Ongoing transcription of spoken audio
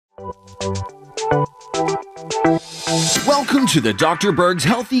Welcome to the Dr. Berg's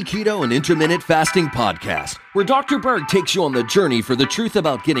Healthy Keto and Intermittent Fasting Podcast, where Dr. Berg takes you on the journey for the truth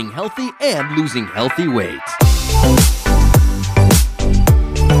about getting healthy and losing healthy weight.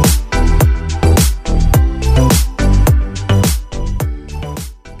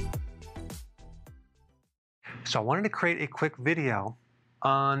 So I wanted to create a quick video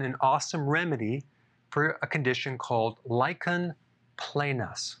on an awesome remedy for a condition called lichen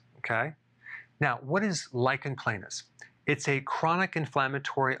planus, okay? Now, what is lichen planus? It's a chronic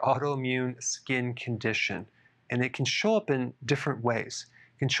inflammatory autoimmune skin condition, and it can show up in different ways.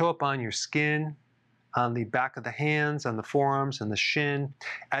 It can show up on your skin, on the back of the hands, on the forearms, and the shin,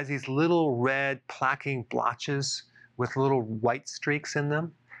 as these little red plaquing blotches with little white streaks in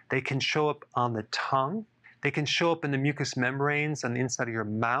them. They can show up on the tongue. They can show up in the mucous membranes on the inside of your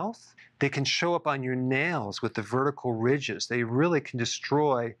mouth. They can show up on your nails with the vertical ridges. They really can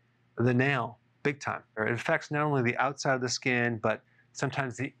destroy the nail big time. It affects not only the outside of the skin, but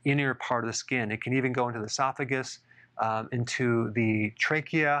sometimes the inner part of the skin. It can even go into the esophagus, into the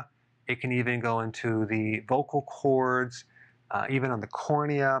trachea. It can even go into the vocal cords, even on the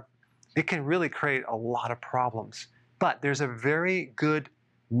cornea. It can really create a lot of problems. But there's a very good,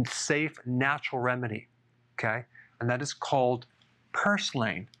 safe, natural remedy. Okay, and that is called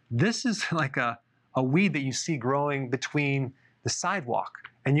purslane. This is like a weed that you see growing between the sidewalk,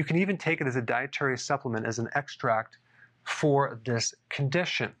 and you can even take it as a dietary supplement, as an extract for this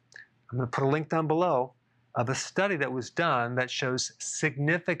condition. I'm going to put a link down below of a study that was done that shows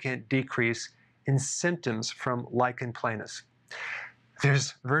significant decrease in symptoms from lichen planus.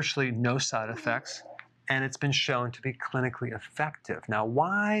 There's virtually no side effects, and it's been shown to be clinically effective. Now,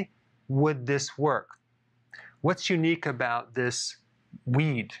 why would this work? What's unique about this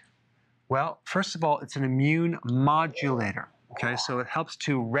weed? Well, first of all, it's an immune modulator, okay? So it helps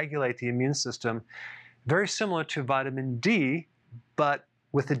to regulate the immune system, very similar to vitamin D, but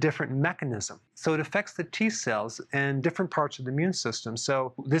with a different mechanism. So it affects the T cells and different parts of the immune system.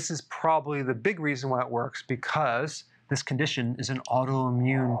 So this is probably the big reason why it works, because this condition is an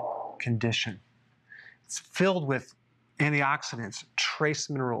autoimmune condition. It's filled with antioxidants, trace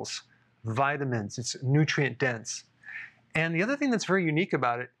minerals, vitamins. It's nutrient dense. And the other thing that's very unique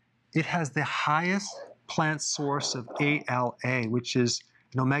about it, it has the highest plant source of ALA, which is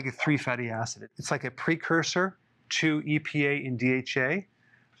an omega-3 fatty acid. It's like a precursor to EPA and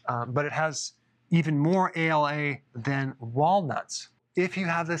DHA, but it has even more ALA than walnuts. If you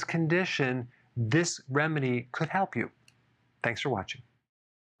have this condition, this remedy could help you. Thanks for watching.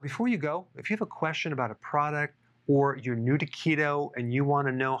 Before you go, if you have a question about a product, or you're new to keto and you want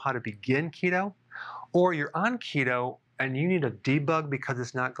to know how to begin keto, or you're on keto and you need a debug because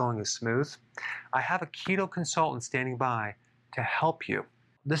it's not going as smooth, I have a keto consultant standing by to help you.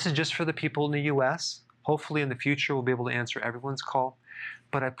 This is just for the people in the US. Hopefully in the future we'll be able to answer everyone's call,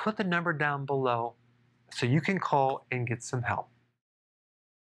 but I put the number down below so you can call and get some help.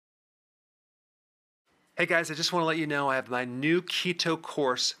 Hey guys, I just want to let you know I have my new keto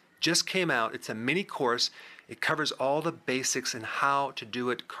course just came out. It's a mini course. It covers all the basics and how to do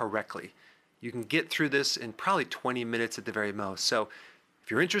it correctly. You can get through this in probably 20 minutes at the very most. So if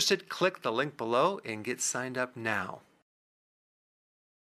you're interested, click the link below and get signed up now.